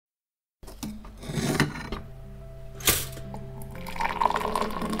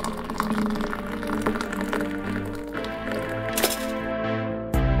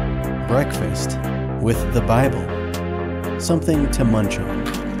breakfast with the Bible. Something to munch on.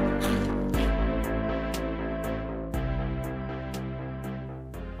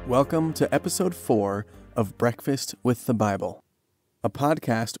 Welcome to episode 4 of Breakfast with the Bible, a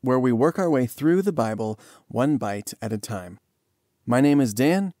podcast where we work our way through the Bible one bite at a time. My name is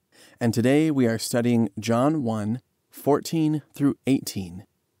Dan, and today we are studying John 1:14 through 18,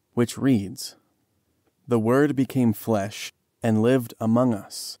 which reads, "The Word became flesh and lived among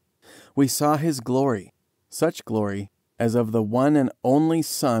us. We saw his glory, such glory as of the one and only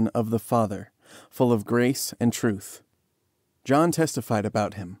Son of the Father, full of grace and truth. John testified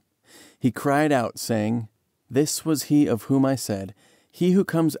about him. He cried out, saying, 'This was he of whom I said, He who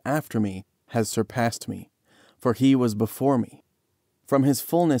comes after me has surpassed me, for he was before me.' From his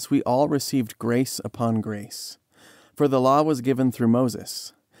fullness we all received grace upon grace. For the law was given through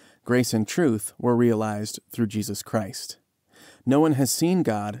Moses. Grace and truth were realized through Jesus Christ. No one has seen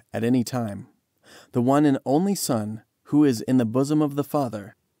God at any time. The one and only Son, who is in the bosom of the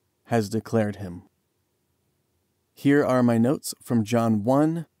Father, has declared him." Here are my notes from John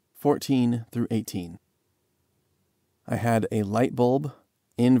 1:14 through 18. I had a light bulb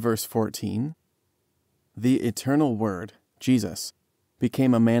in verse 14. The eternal Word, Jesus,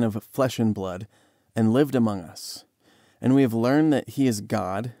 became a man of flesh and blood and lived among us. And we have learned that he is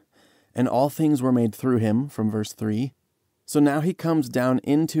God, and all things were made through him, from verse 3. So now he comes down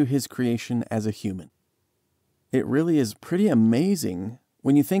into his creation as a human. It really is pretty amazing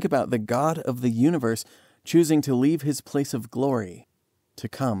when you think about the God of the universe choosing to leave his place of glory to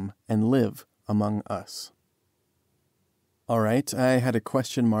come and live among us. All right, I had a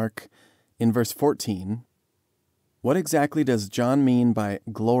question mark in verse 14. What exactly does John mean by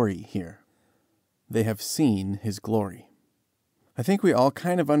glory here? They have seen his glory. I think we all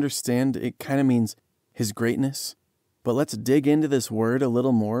kind of understand it kind of means his greatness. But let's dig into this word a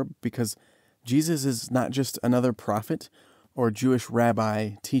little more, because Jesus is not just another prophet or Jewish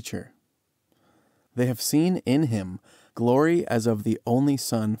rabbi teacher. They have seen in him glory as of the only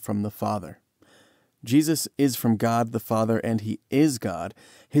Son from the Father. Jesus is from God the Father, and he is God.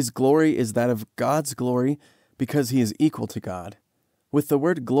 His glory is that of God's glory because he is equal to God. With the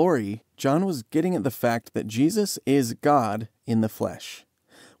word glory, John was getting at the fact that Jesus is God in the flesh.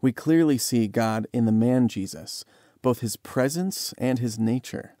 We clearly see God in the man Jesus, both his presence and his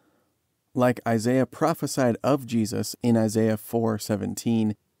nature. Like Isaiah prophesied of Jesus in Isaiah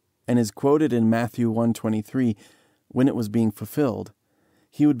 4:17, and is quoted in Matthew 1:23, when it was being fulfilled,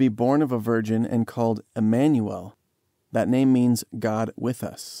 he would be born of a virgin and called Emmanuel. That name means God with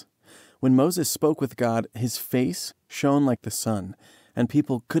us. When Moses spoke with God, his face shone like the sun, and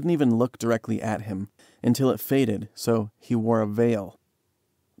people couldn't even look directly at him until it faded, so he wore a veil.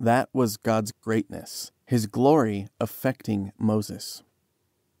 That was God's greatness, his glory affecting Moses.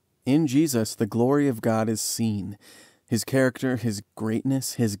 In Jesus, the glory of God is seen, his character, his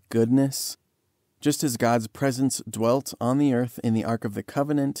greatness, his goodness. Just as God's presence dwelt on the earth in the Ark of the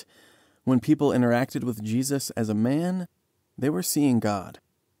Covenant, when people interacted with Jesus as a man, they were seeing God.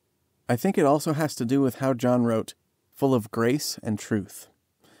 I think it also has to do with how John wrote, full of grace and truth.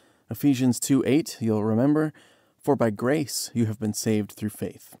 Ephesians 2:8, you'll remember, "For by grace you have been saved through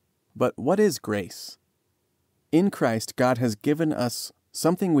faith." But what is grace? In Christ, God has given us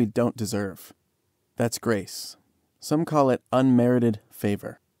something we don't deserve. That's grace. Some call it unmerited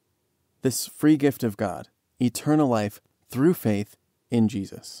favor. This free gift of God, eternal life through faith in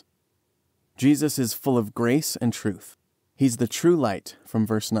Jesus. Jesus is full of grace and truth. He's the true light, from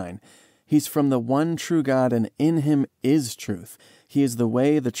verse 9. He's from the one true God, and in him is truth. He is the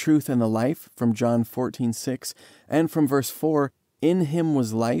way, the truth, and the life, from John 14:6. And from verse 4, in him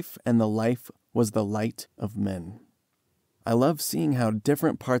was life, and the life was the light of men. I love seeing how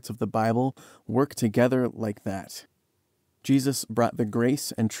different parts of the Bible work together like that. Jesus brought the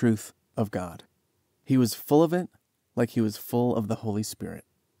grace and truth of God. He was full of it, like he was full of the Holy Spirit.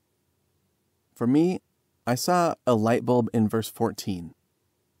 For me, I saw a light bulb in verse 14.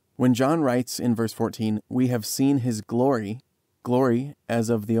 When John writes in verse 14, "We have seen his glory," glory as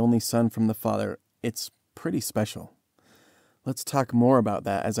of the only Son from the Father, it's pretty special. Let's talk more about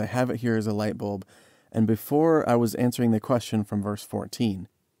that, as I have it here as a light bulb, and before I was answering the question from verse 14.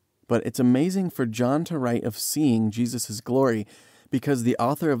 But it's amazing for John to write of seeing Jesus' glory, because the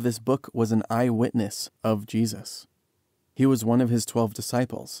author of this book was an eyewitness of Jesus. He was one of his 12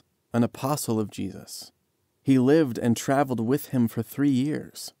 disciples, an apostle of Jesus. He lived and traveled with him for 3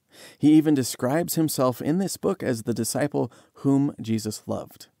 years. He even describes himself in this book as the disciple whom Jesus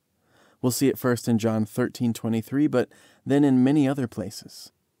loved. We'll see it first in John 13:23, but then in many other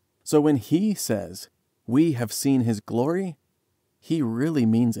places. So when he says, "We have seen his glory," he really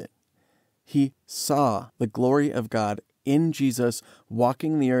means it. He saw the glory of God in Jesus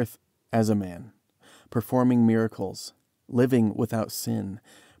walking the earth as a man, performing miracles, living without sin,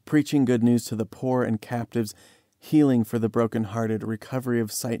 preaching good news to the poor and captives, healing for the brokenhearted, recovery of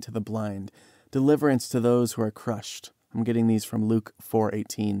sight to the blind, deliverance to those who are crushed. I'm getting these from Luke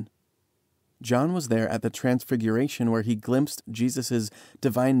 4:18. John was there at the Transfiguration where he glimpsed Jesus'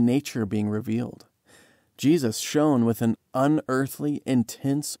 divine nature being revealed. Jesus shone with an unearthly,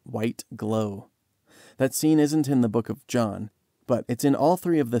 intense white glow. That scene isn't in the book of John, but it's in all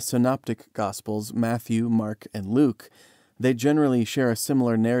three of the synoptic Gospels, Matthew, Mark, and Luke. They generally share a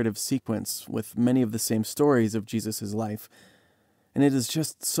similar narrative sequence with many of the same stories of Jesus' life. And it is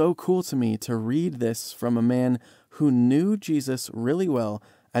just so cool to me to read this from a man who knew Jesus really well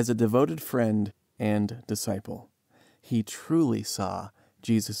as a devoted friend and disciple. He truly saw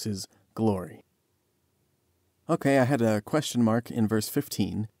Jesus' glory. Okay, I had a question mark in verse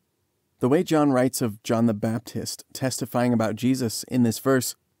 15. The way John writes of John the Baptist testifying about Jesus in this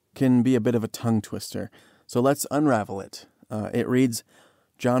verse can be a bit of a tongue twister. So let's unravel it. It reads,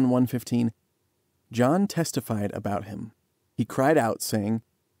 John 1:15, John testified about him. He cried out, saying,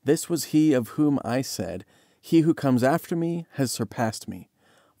 "This was he of whom I said, 'He who comes after me has surpassed me,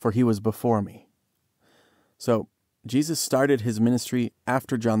 for he was before me.'" So Jesus started his ministry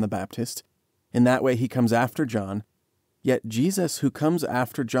after John the Baptist. In that way, he comes after John. Yet Jesus, who comes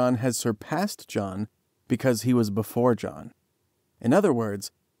after John, has surpassed John because he was before John. In other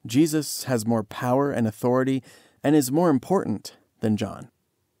words, Jesus has more power and authority and is more important than John.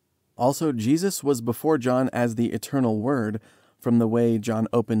 Also, Jesus was before John as the eternal Word from the way John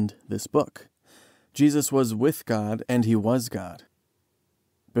opened this book. Jesus was with God and he was God.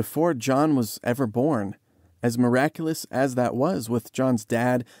 Before John was ever born, as miraculous as that was, with John's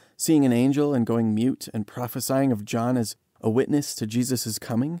dad seeing an angel and going mute and prophesying of John as a witness to Jesus'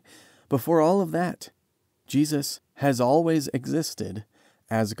 coming, before all of that, Jesus has always existed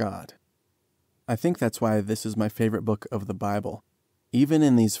as God. I think that's why this is my favorite book of the Bible. Even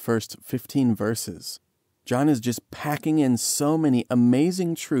in these first 15 verses, John is just packing in so many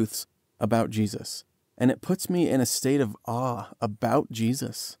amazing truths about Jesus, and it puts me in a state of awe about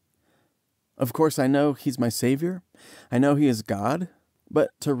Jesus. Of course, I know he's my Savior. I know he is God.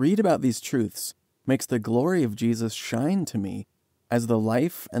 But to read about these truths makes the glory of Jesus shine to me as the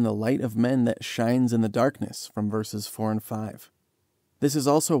life and the light of men that shines in the darkness from verses 4 and 5. This is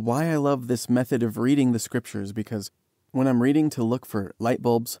also why I love this method of reading the scriptures, because when I'm reading to look for light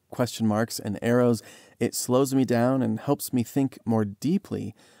bulbs, question marks, and arrows, it slows me down and helps me think more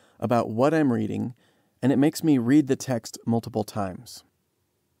deeply about what I'm reading, and it makes me read the text multiple times.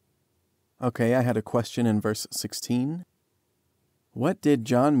 Okay, I had a question in verse 16. What did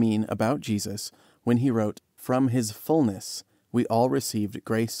John mean about Jesus when he wrote, "From his fullness we all received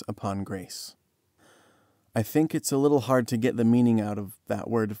grace upon grace"? I think it's a little hard to get the meaning out of that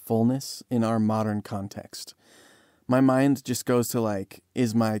word fullness in our modern context. My mind just goes to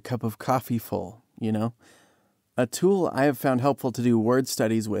is my cup of coffee full, you know? A tool I have found helpful to do word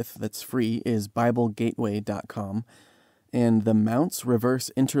studies with that's free is BibleGateway.com and the Mounce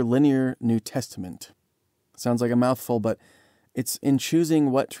Reverse Interlinear New Testament. Sounds like a mouthful, but it's in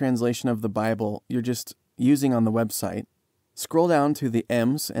choosing what translation of the Bible you're just using on the website. Scroll down to the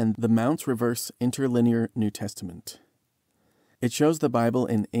M's and the Mounce Reverse Interlinear New Testament. It shows the Bible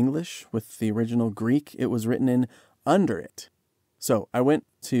in English with the original Greek it was written in under it. So I went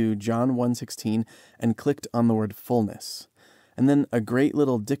to John 1:16 and clicked on the word fullness. And then a great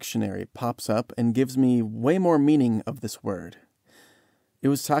little dictionary pops up and gives me way more meaning of this word. It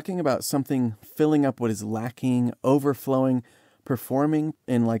was talking about something filling up what is lacking, overflowing, performing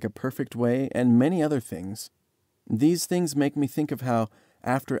in a perfect way, and many other things. These things make me think of how,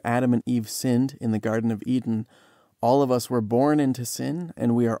 after Adam and Eve sinned in the Garden of Eden, all of us were born into sin,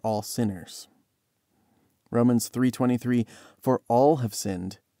 and we are all sinners. Romans 3:23, "For all have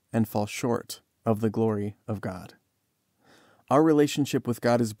sinned and fall short of the glory of God." Our relationship with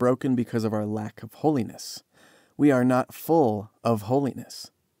God is broken because of our lack of holiness. We are not full of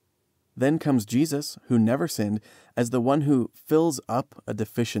holiness. Then comes Jesus, who never sinned, as the one who fills up a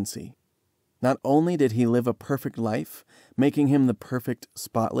deficiency. Not only did he live a perfect life, making him the perfect,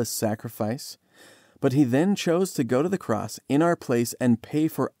 spotless sacrifice, but he then chose to go to the cross in our place and pay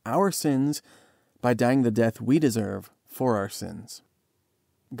for our sins by dying the death we deserve for our sins.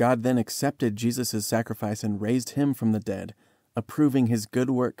 God then accepted Jesus' sacrifice and raised him from the dead, approving his good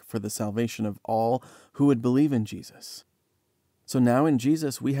work for the salvation of all who would believe in Jesus. So now in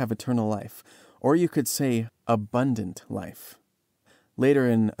Jesus we have eternal life, or you could say abundant life. Later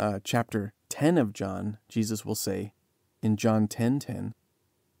in chapter 10 of John, Jesus will say, in John 10:10,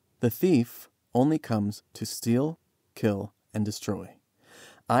 The thief only comes to steal, kill, and destroy.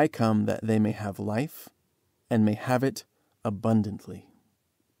 I come that they may have life, and may have it abundantly.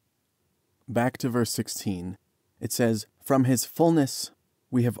 Back to verse 16. It says, "From his fullness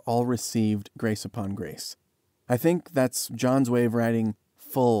we have all received grace upon grace." I think that's John's way of writing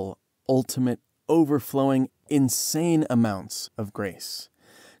full, ultimate, overflowing, insane amounts of grace.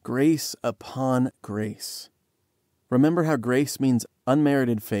 Grace upon grace. Remember how grace means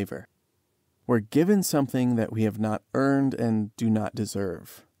unmerited favor. We're given something that we have not earned and do not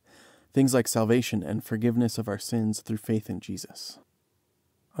deserve. Things like salvation and forgiveness of our sins through faith in Jesus.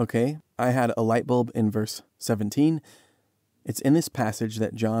 Okay, I had a light bulb in verse 17. It's in this passage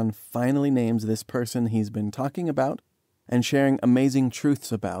that John finally names this person he's been talking about and sharing amazing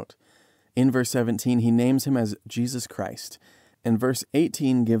truths about. In verse 17, he names him as Jesus Christ. And verse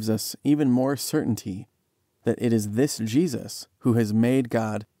 18 gives us even more certainty that it is this Jesus who has made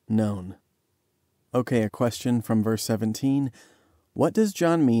God known. Okay, a question from verse 17. What does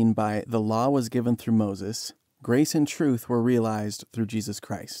John mean by the law was given through Moses, grace and truth were realized through Jesus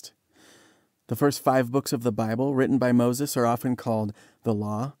Christ? The first 5 books of the Bible written by Moses are often called the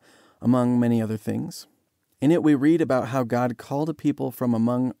law, among many other things. In it we read about how God called a people from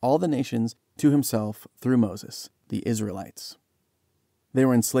among all the nations to himself through Moses, the Israelites. They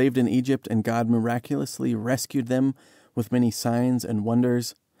were enslaved in Egypt, and God miraculously rescued them with many signs and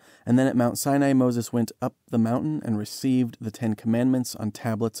wonders. And then at Mount Sinai, Moses went up the mountain and received the 10 Commandments on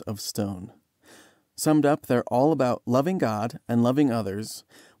tablets of stone. Summed up, they're all about loving God and loving others,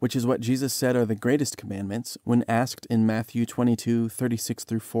 which is what Jesus said are the greatest commandments when asked in Matthew 22:36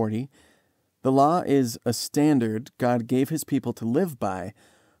 through 40. The law is a standard God gave his people to live by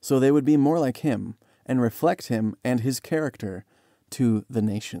so they would be more like him and reflect him and his character to the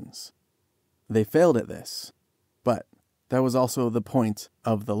nations. They failed at this, but that was also the point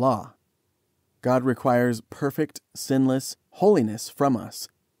of the law. God requires perfect, sinless holiness from us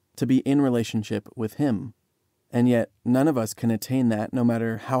to be in relationship with him, and yet none of us can attain that no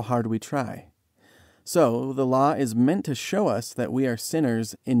matter how hard we try. So the law is meant to show us that we are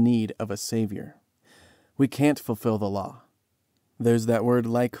sinners in need of a Savior. We can't fulfill the law. There's that word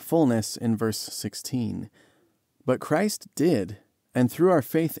like fullness in verse 16. But Christ did, and through our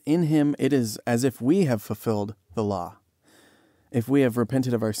faith in him, it is as if we have fulfilled the law. If we have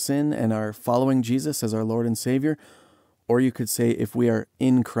repented of our sin and are following Jesus as our Lord and Savior, or you could say if we are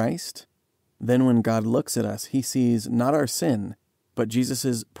in Christ, then when God looks at us, he sees not our sin, but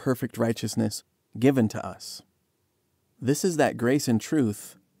Jesus' perfect righteousness given to us. This is that grace and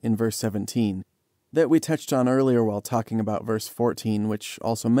truth in verse 17 that we touched on earlier while talking about verse 14, which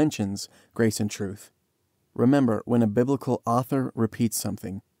also mentions grace and truth. Remember, when a biblical author repeats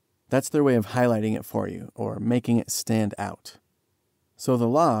something, that's their way of highlighting it for you or making it stand out. So the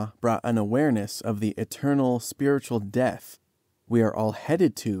law brought an awareness of the eternal spiritual death we are all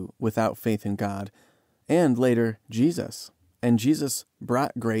headed to without faith in God, and later Jesus. And Jesus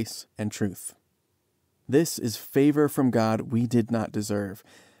brought grace and truth. This is favor from God we did not deserve,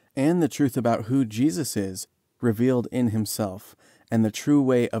 and the truth about who Jesus is revealed in himself, and the true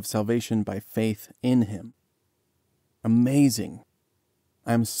way of salvation by faith in him. Amazing.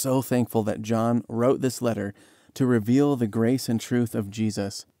 I'm so thankful that John wrote this letter to reveal the grace and truth of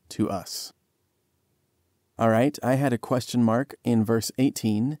Jesus to us. All right, I had a question mark in verse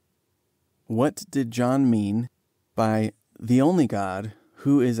 18. What did John mean by the only God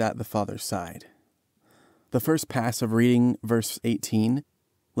who is at the Father's side? The first pass of reading verse 18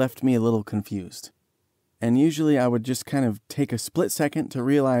 left me a little confused. And usually I would just kind of take a split second to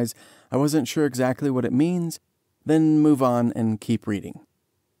realize I wasn't sure exactly what it means, then move on and keep reading.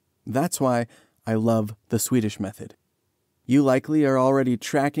 That's why I love the Swedish method. You likely are already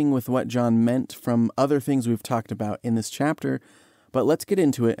tracking with what John meant from other things we've talked about in this chapter, but let's get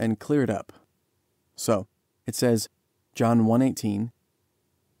into it and clear it up. So, it says, John 1:18,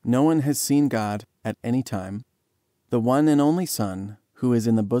 "No one has seen God at any time. The one and only Son, who is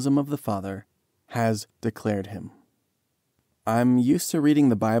in the bosom of the Father, has declared him." I'm used to reading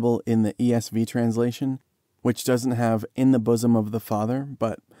the Bible in the ESV translation, which doesn't have "in the bosom of the Father,"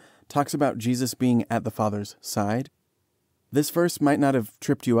 but talks about Jesus being at the Father's side. This verse might not have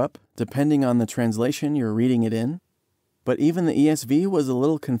tripped you up, depending on the translation you're reading it in, but even the ESV was a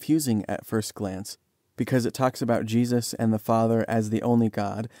little confusing at first glance, because it talks about Jesus and the Father as the only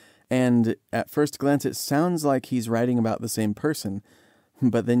God, and at first glance it sounds like he's writing about the same person,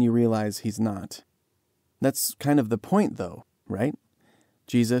 but then you realize he's not. That's kind of the point, though, right?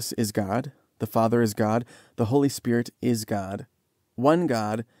 Jesus is God, the Father is God, the Holy Spirit is God, one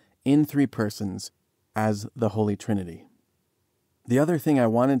God in 3 persons as the Holy Trinity. The other thing I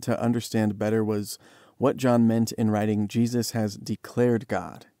wanted to understand better was what John meant in writing Jesus has declared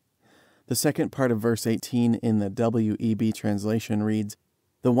God. The second part of verse 18 in the WEB translation reads,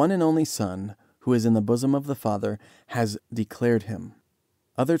 "The one and only Son, who is in the bosom of the Father, has declared him."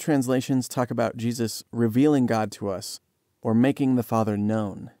 Other translations talk about Jesus revealing God to us or making the Father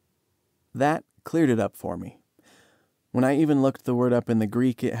known. That cleared it up for me. When I even looked the word up in the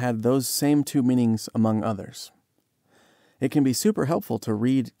Greek, it had those same two meanings among others. It can be super helpful to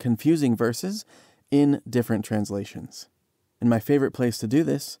read confusing verses in different translations. And my favorite place to do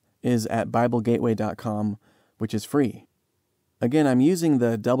this is at BibleGateway.com, which is free. Again, I'm using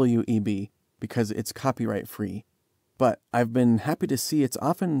the WEB because it's copyright free, but I've been happy to see it's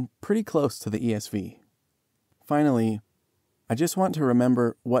often pretty close to the ESV. Finally, I just want to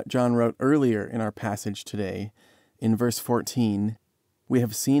remember what John wrote earlier in our passage today. In verse 14, "We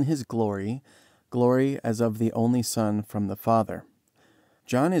have seen his glory, glory as of the only Son from the Father."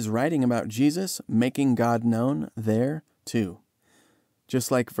 John is writing about Jesus making God known there too,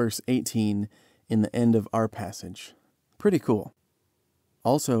 just like verse 18 in the end of our passage. Pretty cool.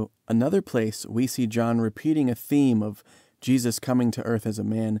 Also, another place we see John repeating a theme of Jesus coming to earth as a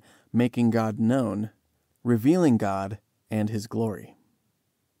man, making God known, revealing God and his glory.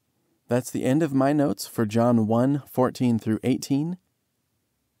 That's the end of my notes for John 1:14 through 18.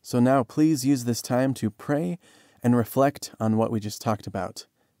 So now please use this time to pray and reflect on what we just talked about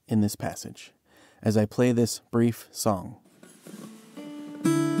in this passage as I play this brief song.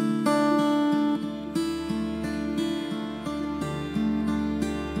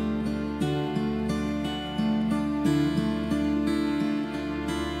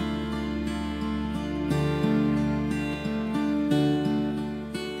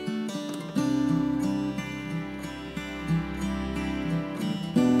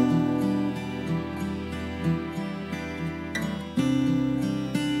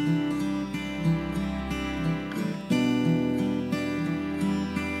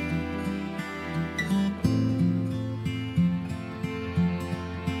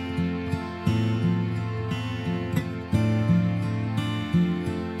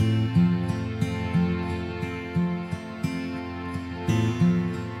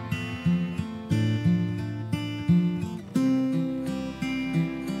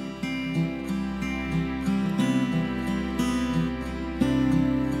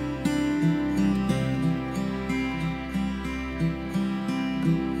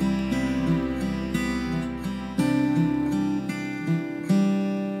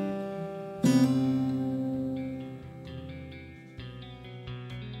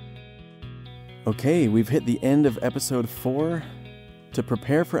 Okay, we've hit the end of episode 4. To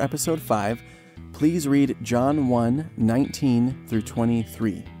prepare for episode 5, please read John 1:19 through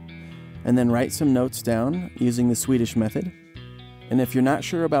 23, and then write some notes down using the Swedish method. And if you're not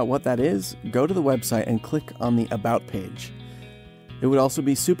sure about what that is, go to the website and click on the About page. It would also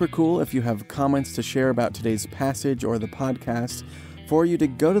be super cool if you have comments to share about today's passage or the podcast for you to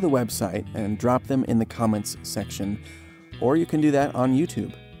go to the website and drop them in the comments section, or you can do that on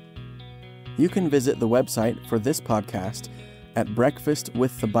YouTube. You can visit the website for this podcast at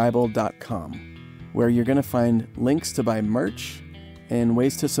breakfastwiththebible.com, where you're going to find links to buy merch and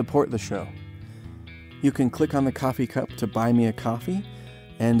ways to support the show. You can click on the coffee cup to buy me a coffee,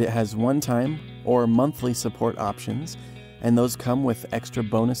 and it has one-time or monthly support options, and those come with extra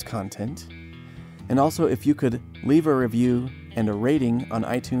bonus content. And also, if you could leave a review and a rating on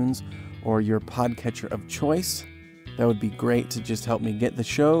iTunes or your podcatcher of choice, that would be great to just help me get the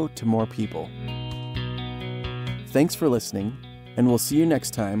show to more people. Thanks for listening, and we'll see you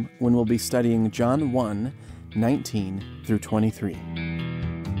next time when we'll be studying John 1:19 through 23.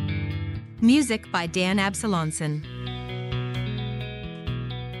 Music by Dan Absalonson.